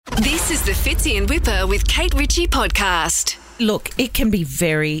This is the Fitzy and Whipper with Kate Ritchie podcast. Look, it can be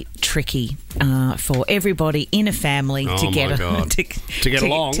very tricky for everybody in a family to get along. To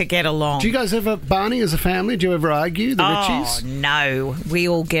get along. Do you guys ever, Barney, as a family, do you ever argue, the Ritchies? Oh, no. We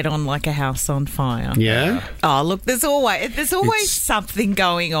all get on like a house on fire. Yeah? Oh, look, there's always something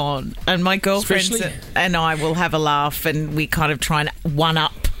going on. And my girlfriends and I will have a laugh and we kind of try and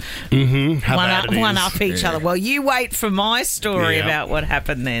one-up each other. Well, you wait for my story about what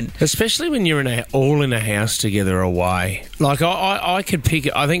happened then. Especially when you're all in a house together away. Like, I could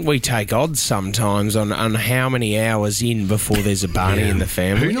pick... I think we take odds sometimes on how many hours in before there's a Barney in the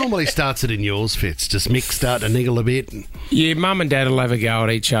family. Who normally starts it in yours, Fitz? Does Mick start to niggle a bit? Yeah, Mum and Dad will have a go at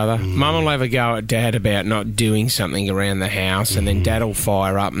each other. Mum will have a go at Dad about not doing something around the house, and then Dad will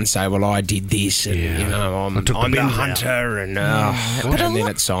fire up and say, well, I did this, and, you know, I'm the hunter, and then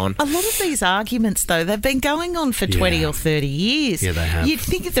it's on. A lot of these arguments, though, they've been going on for 20 or 30 years. Yeah, they have. You'd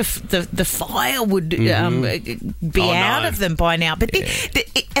think the fire would be out of them by now. But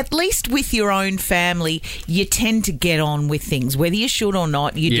at least with your own family, you tend to get on with things. Whether you should or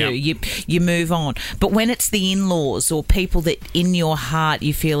not, you do. You move on. But when it's the in-laws or people that in your heart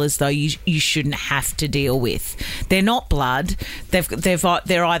you feel as though you shouldn't have to deal with, they're not blood.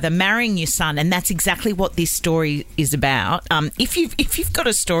 They're either marrying your son, and that's exactly what this story is about. If you've got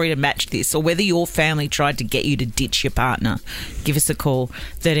a story to match this, or whether your family tried to get you to ditch your partner, give us a call,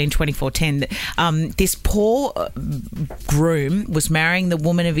 13 24 10. This poor groom was marrying the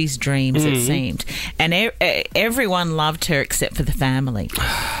woman of his dreams, it seemed, and everyone loved her except for the family.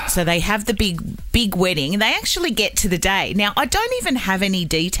 So they have the big wedding, and they actually get to the day. Now, I don't even have any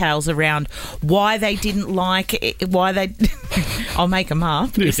details around why they didn't like it, why they... I'll make them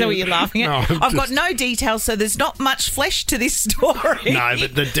up. Is that what you're laughing at? No, I've got no details, so there's not much flesh to this story. No,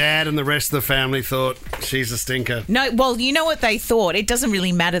 but the dad and the rest of the family thought she's a stinker. No, well, you know what they thought? It doesn't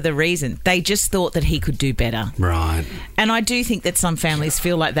really matter the reason. They just thought that he could do better. Right. And I do think that some families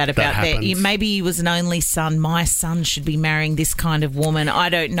feel like that about maybe he was an only son. My son should be marrying this kind of woman. I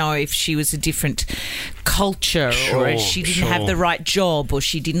don't know if she was a different culture or if she didn't have the right job or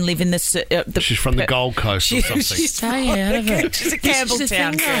she didn't live in the she's from the Gold Coast or something. Stay out of it. She's a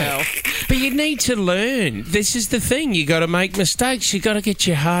Campbelltown girl. But you need to learn. This is the thing. You got to make mistakes. You got to get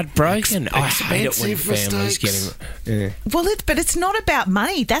your heart broken. I hate it when families get... Well, but it's not about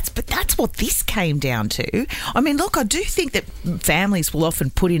money. That's what this came down to. I mean, look, I do think that families will often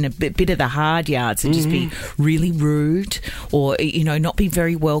put in a bit of the hard yards and just be really rude, or not be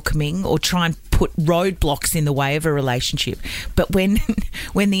very welcoming, or try and put roadblocks in the way of a relationship. But when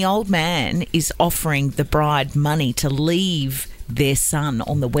the old man is offering the bride money to leave their son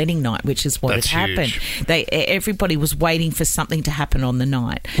on the wedding night, which is what had happened. Everybody was waiting for something to happen on the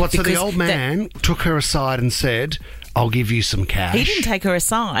night. So the old man took her aside and said, I'll give you some cash. He didn't take her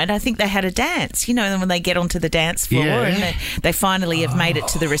aside. I think they had a dance. When they get onto the dance floor and they finally have made it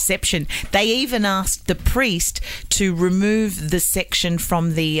to the reception. They even asked the priest to remove the section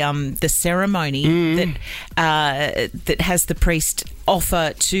from the ceremony that has the priest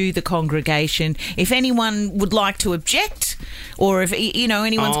offer to the congregation if anyone would like to object, or if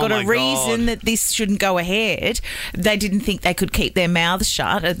anyone's got a reason that this shouldn't go ahead. They didn't think they could keep their mouths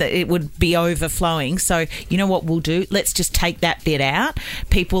shut, that it would be overflowing. So you know what we'll do? Let's just take that bit out.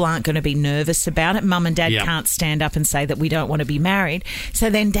 People aren't going to be nervous about it. Mum and Dad can't stand up and say that we don't want to be married. So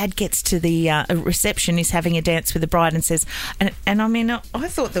then Dad gets to the reception, is having a dance with the bride, and says, and I mean, I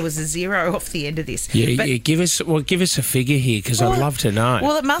thought there was a zero off the end of this. Give us a figure here, because I'd love to know.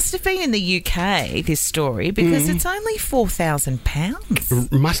 Well, it must have been in the UK, this story, because it's only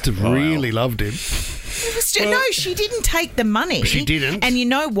 £4,000. Must have really loved him. No, she didn't take the money. She didn't. And you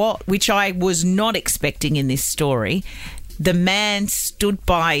know what, which I was not expecting in this story, the man stood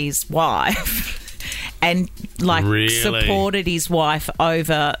by his wife and supported his wife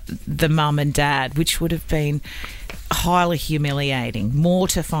over the mum and dad, which would have been highly humiliating,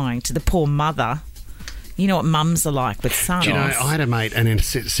 mortifying to the poor mother. You know what mums are like with sons. I had a mate in a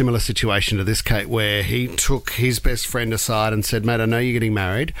similar situation to this, Kate, where he took his best friend aside and said, mate, I know you're getting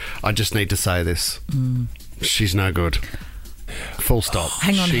married. I just need to say this. She's no good. Full stop.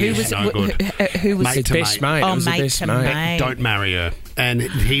 Hang on, who was mate the best mate? Oh, it was mate the best to mate. mate. Don't marry her. And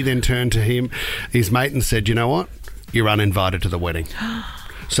he then turned to his mate, and said, you know what? You're uninvited to the wedding.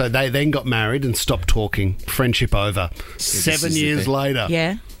 So they then got married and stopped talking. Friendship over. 7 years later.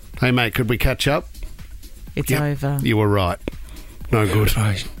 Yeah. Hey, mate, could we catch up? It's over. You were right. No good.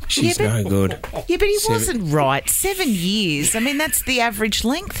 She's no good. Yeah, but he wasn't right. 7 years. I mean, that's the average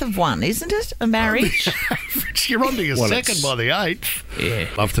length of one, isn't it? A marriage. You're on to your second by the 8th. Yeah.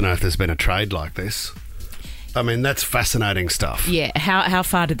 Love to know if there's been a trade like this. I mean, that's fascinating stuff. Yeah. How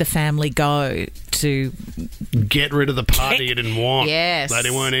far did the family go to get rid of the party you didn't want? Yes. They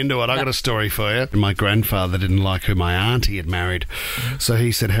weren't into it. I got a story for you. My grandfather didn't like who my auntie had married. So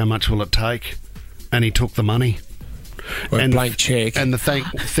he said, how much will it take? And he took the money. And blank check. And the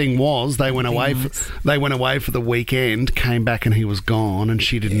thing was, they went away. They went away for the weekend. Came back and he was gone, and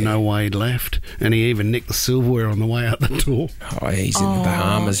she didn't know why he'd left. And he even nicked the silverware on the way out the door. Oh, he's in the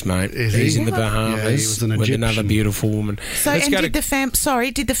Bahamas, mate. He's in the Bahamas. Yeah, he was an with Egyptian. another beautiful woman. So, and did the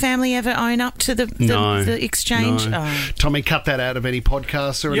family ever own up to the exchange? No. Oh. Tommy, cut that out of any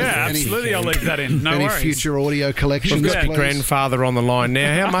podcasts or anything. Yeah, absolutely. I'll leave that in. No any worries. future audio collections, We've got please? grandfather on the line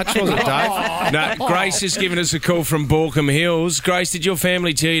now. How much was it, Dave? No, Grace has given us a call from Borkham Hills. Grace, did your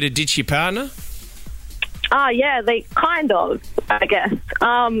family tell you to ditch your partner? Yeah, they kind of, I guess.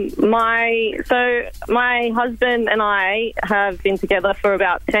 My husband and I have been together for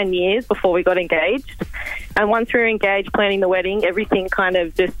about 10 years before we got engaged. And once we were engaged, planning the wedding, everything kind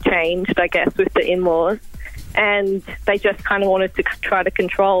of just changed, I guess, with the in-laws. And they just kind of wanted to try to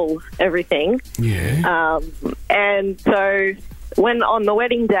control everything. Yeah. And so when on the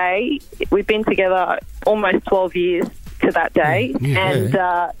wedding day, we've been together almost 12 years to that day. Yeah. And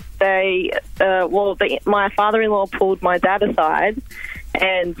my father-in-law pulled my dad aside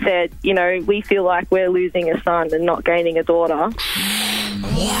and said, we feel like we're losing a son and not gaining a daughter.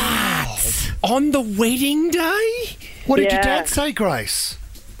 What? On the wedding day? What did your dad say, Grace?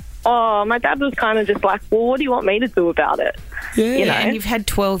 Oh, my dad was kind of just like, well, what do you want me to do about it? Yeah. And you've had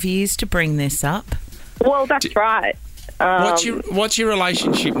 12 years to bring this up. Well, that's right. What's your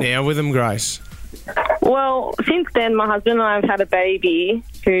relationship now with him, Grace? Well, since then, my husband and I have had a baby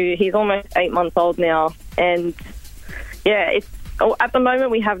he's almost 8 months old now. And, at the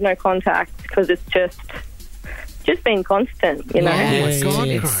moment we have no contact because it's just been constant, Oh, my Yeah, God,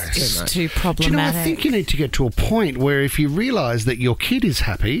 yeah, Grace. It's too Do problematic. I think you need to get to a point where if you realise that your kid is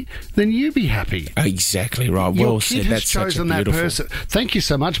happy, then you be happy. Exactly right. Your Well kid said. has That's such a chosen that beautiful. person. Thank you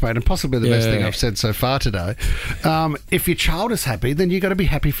so much, mate, and possibly the best thing I've said so far today. If your child is happy, then you've got to be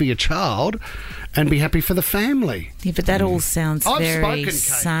happy for your child and be happy for the family. Yeah, but that all sounds I've very spoken, Kate.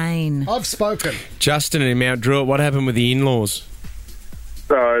 sane. I've spoken. Justin in Mount Druitt, what happened with the in-laws?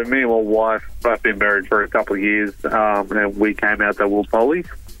 So me and my wife have been married for a couple of years, and we came out that we're poly.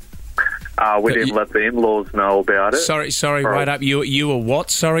 We didn't let the in-laws know about it. Sorry, wait up. You were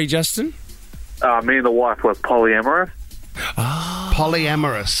what? Sorry, Justin? Me and the wife were polyamorous.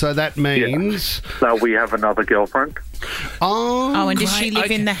 Polyamorous. So that means... So we have another girlfriend. Oh, and does great. she live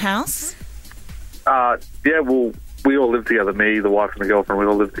Okay. in the house? Well, we all live together. Me, the wife, and the girlfriend, we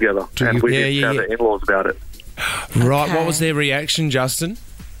all live together. And we didn't tell the in-laws about it. Right, Okay. what was their reaction, Justin?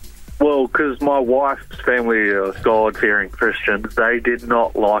 Well, because my wife's family are God-fearing Christians, they did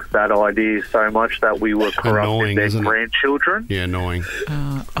not like that idea so much that we were Annoying, corrupting their isn't it? grandchildren. Yeah, annoying.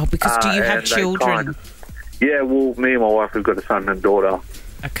 Because do you have and they children? Yeah, well, me and my wife, we've got a son and a daughter.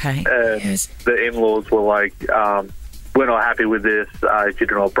 Okay. And Yes. the in-laws were like, we're not happy with this. If you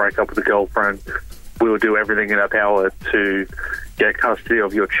do not break up with a girlfriend, we will do everything in our power to get custody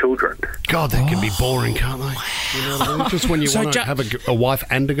of your children. God, that can be boring, can't they? You know what I mean? Just when you So want to have a wife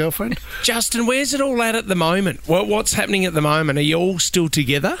and a girlfriend? Justin, where's it all at the moment? What's happening at the moment? Are you all still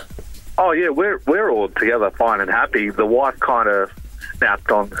together? Oh, yeah, we're all together fine and happy. The wife kind of snapped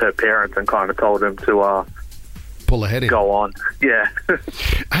on her parents and kind of told them to Pull ahead in. go on. Yeah.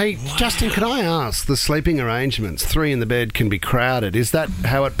 Hey, Justin, can I ask, the sleeping arrangements, 3 in the bed can be crowded. Is that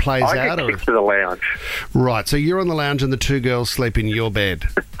how it plays I out? get kicked to the lounge, Right, so you're on the lounge and the 2 girls sleep in your bed.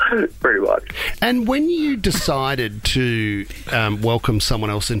 pretty much. And when you decided to welcome someone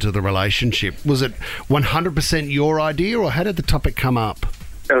else into the relationship, was it 100% your idea, or how did the topic come up?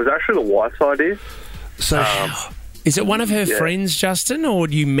 It was actually the wife's idea. So, Is it one of her friends, Justin, or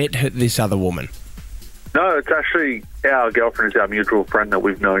you met this other woman? No, it's actually our girlfriend is our mutual friend that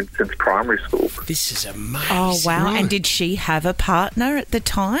we've known since primary school. This is amazing. Oh, wow. Right. And did she have a partner at the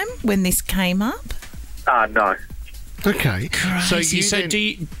time when this came up? No. okay. Crazy. So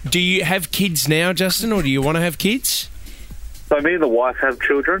do you have kids now, Justin, or do you want to have kids? So me and the wife have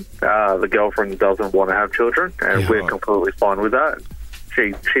children. The girlfriend doesn't want to have children, and we're completely fine with that.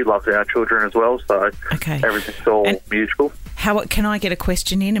 She loves our children as well, so Okay. everything's all mutual. How can I get a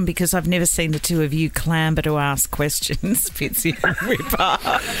question in? And because I've never seen the two of you clamber to ask questions, Fitzy and Whipper.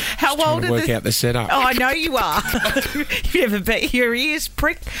 How old are Work out the setup. Oh, I know you are. You've never bet your ears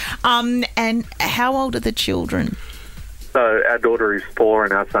pricked. And how old are the children? So our daughter is 4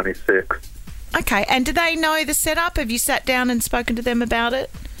 and our son is 6. Okay, and do they know the setup? Have you sat down and spoken to them about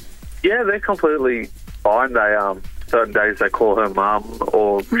it? Yeah, they're completely fine. certain days they call her mum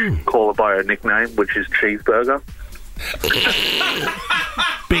or call her by her nickname, which is Cheeseburger.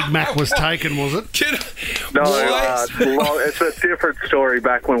 Big Mac was taken, was it? No, it's a different story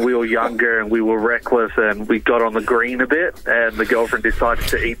back when we were younger and we were reckless and we got on the green a bit and the girlfriend decided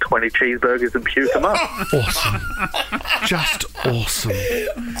to eat 20 cheeseburgers and puke them up. Awesome. Just awesome.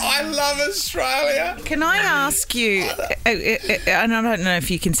 I love Australia. Can I ask you, and I don't know if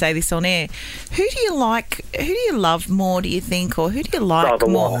you can say this on air, who do you love more, do you think, or who do you like Neither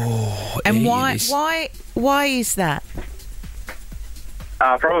more? one. And why is that?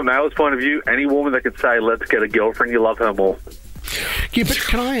 From a male's point of view, any woman that could say, let's get a girlfriend, you love her more. Yeah, but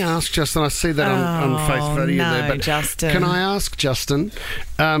can I ask, Justin, I see that on face value no, there, but Justin. Can I ask, Justin,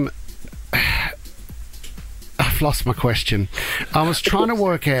 I've lost my question. I was trying to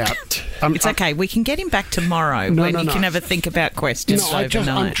work out... It's okay. We can get him back tomorrow when you can have a think about questions overnight.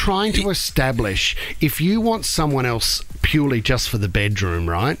 I'm trying to establish, if you want someone else purely just for the bedroom,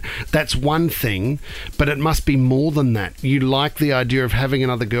 right, that's one thing, but it must be more than that. You like the idea of having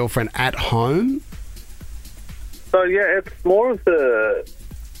another girlfriend at home? So, yeah, it's more of the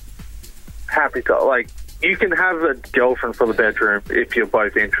happy to, like, you can have a girlfriend for the bedroom if you're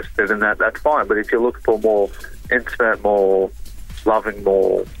both interested in that, that's fine. But if you're looking for more intimate, more loving,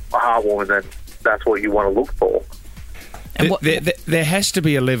 more heartwarming, then that's what you want to look for. There has to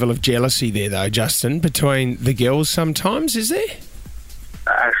be a level of jealousy there, though, Justin, between the girls sometimes, is there?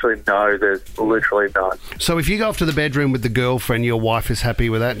 Actually, no, there's literally none. So if you go off to the bedroom with the girlfriend, your wife is happy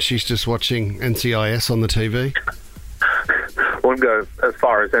with that and she's just watching NCIS on the TV? Wouldn't go as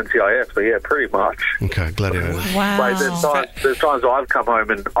far as NCIS, but yeah, pretty much. Okay, glad you know. Wow. Like, there's times I've come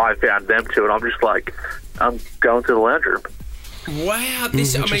home and I found them too, and I'm just like, I'm going to the lounge room. Wow, I mean,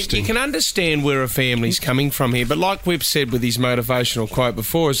 you can understand where a family's coming from here, but like we've said with his motivational quote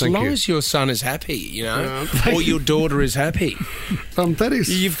before, as long as your son is happy, you know, or your daughter is happy, that is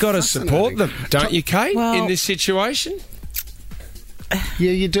you've got to support them, don't you, Kate, in this situation?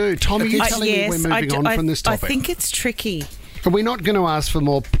 Yeah, you do. Tom, are you telling me we're moving on from this topic? I think it's tricky. Are we not going to ask for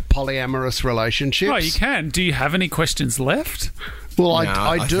more polyamorous relationships? Oh, you can. Do you have any questions left? Well,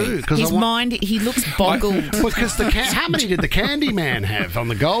 I do. Because his mind, he looks boggled. Because how many did the Candyman have on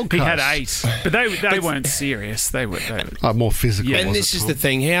the Gold Coast? He had 8, but they weren't serious. They were more physical. Yeah. And this is the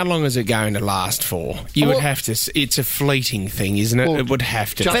thing: how long is it going to last for? You would have to. It's a fleeting thing, isn't it? It would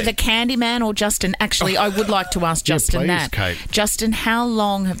have to. For the Candyman or Justin? Actually, I would like to ask Justin that. Kate. Justin, how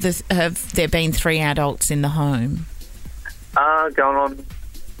long have there been 3 adults in the home? Going on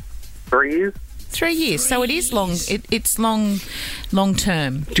 3 years. 3 years, so it is long. It's long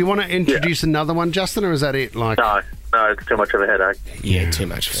term. Do you want to introduce another one, Justin, or is that it? No, it's too much of a headache. Yeah, too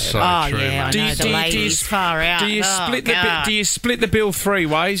much. So true, yeah, I know. The ladies far out. Do you split the bill 3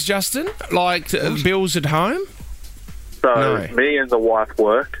 ways, Justin? Like bills at home? So me and the wife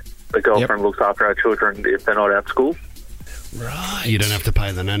work. The girlfriend looks after our children if they're not at school. Right. You don't have to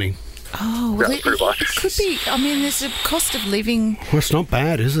pay the nanny. Oh, well, it could be. I mean, there's a cost of living. Well, it's not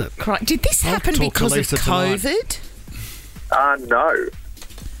bad, is it? Did this happen because of COVID? No.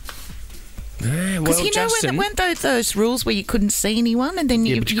 Because weren't those rules where you couldn't see anyone, and then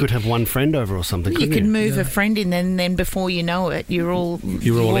but you could have one friend over or something. You could move a friend in, and then before you know it, you all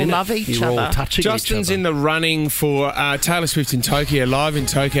love each other. You're all touching Justin's each other. in the running for Taylor Swift in Tokyo, live in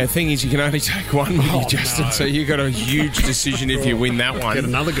Tokyo. Thing is, you can only take one with you, Justin. So you got a huge decision if you win that one. Get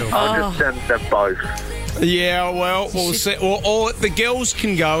another girlfriend. I'll just send them both. Yeah, well, we'll see. Or the girls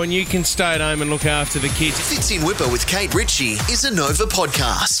can go and you can stay at home and look after the kids. Fits in Whipper with Kate Ritchie is a Nova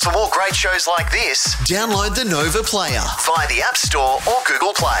podcast. For more great shows like this, download the Nova Player via the App Store or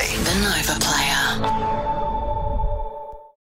Google Play. The Nova Player.